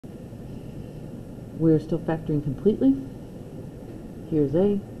we're still factoring completely. Here's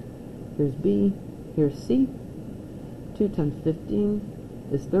A, here's B, here's C. 2 times 15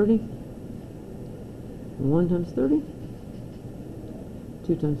 is 30. 1 times 30.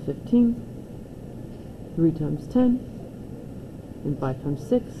 2 times 15. 3 times 10. And 5 times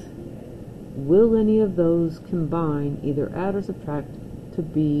 6. Will any of those combine, either add or subtract, to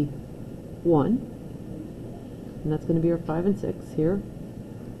be 1? And that's going to be our 5 and 6 here.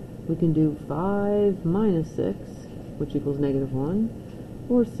 We can do 5 minus 6, which equals negative 1,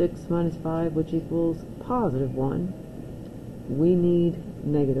 or 6 minus 5, which equals positive 1. We need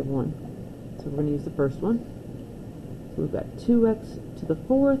negative 1. So we're going to use the first one. So we've got 2x to the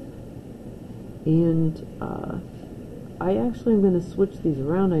 4th, and I actually am going to switch these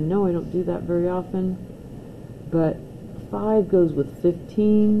around. I know I don't do that very often, but 5 goes with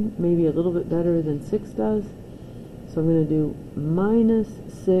 15, maybe a little bit better than 6 does. So I'm going to do minus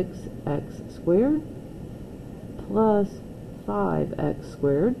 6x squared plus 5x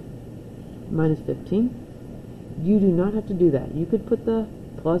squared minus 15. You do not have to do that. You could put the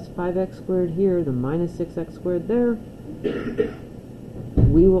plus 5x squared here, the minus 6x squared there.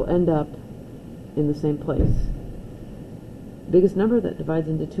 We will end up in the same place. Biggest number that divides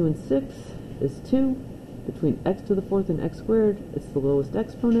into 2 and 6 is 2. Between x to the 4th and x squared, it's the lowest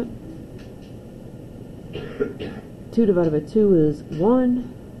exponent. 2 divided by 2 is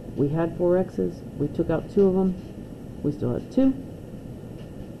 1. We had 4 x's. We took out 2 of them. We still have 2.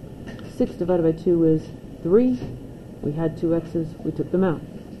 6 divided by 2 is 3. We had 2 x's. We took them out.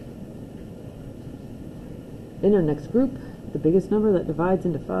 In our next group, the biggest number that divides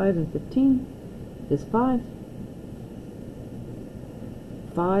into 5 and 15 is 5.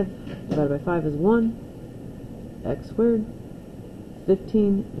 5 divided by 5 is 1. X squared.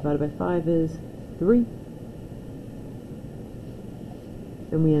 15 divided by 5 is 3.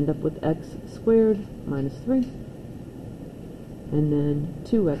 And we end up with x squared minus 3. And then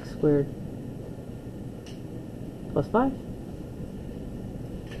 2x squared plus 5.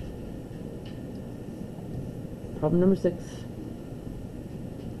 Problem number 6.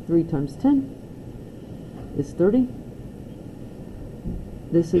 3 times 10 is 30.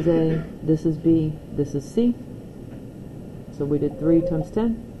 This is A, this is B, this is C. So we did 3 times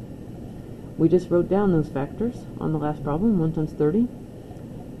 10. We just wrote down those factors on the last problem. 1 times 30,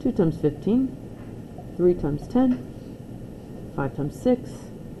 2 times 15, 3 times 10, 5 times 6.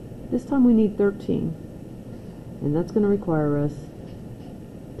 This time we need 13. And that's going to require us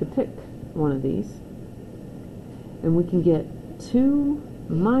to pick one of these. And we can get 2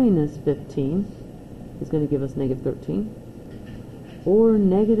 minus 15 is going to give us negative 13. Or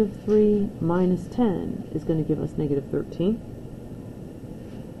negative 3 minus 10 is going to give us negative 13.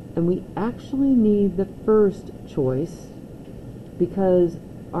 And we actually need the first choice because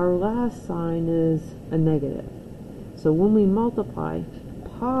our last sign is a negative. So when we multiply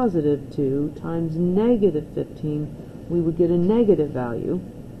positive 2 times negative 15, we would get a negative value.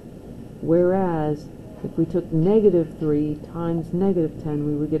 Whereas if we took negative 3 times negative 10,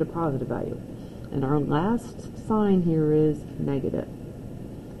 we would get a positive value. And our last sign here is negative.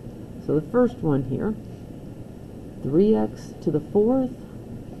 So the first one here, 3x to the 4th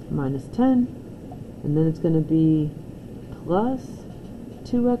minus 10, and then it's going to be plus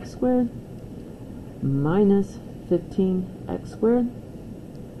 2x squared minus 15x squared.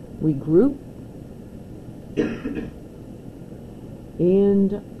 We group,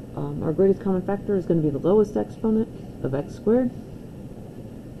 and our greatest common factor is going to be the lowest exponent of x squared.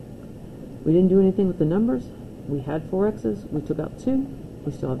 We didn't do anything with the numbers. We had 4 x's. We took out 2.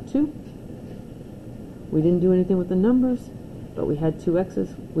 We still have 2. We didn't do anything with the numbers, but we had 2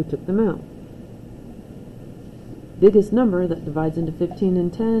 x's. We took them out. Biggest number that divides into 15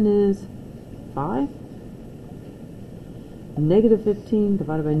 and 10 is 5. Negative 15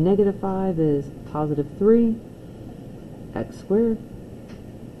 divided by negative 5 is positive 3 x squared.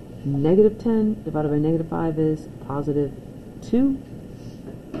 Negative 10 divided by negative 5 is positive 2.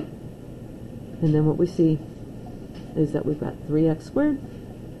 And then what we see is that we've got 3x squared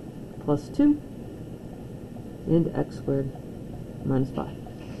plus 2 and x squared minus 5.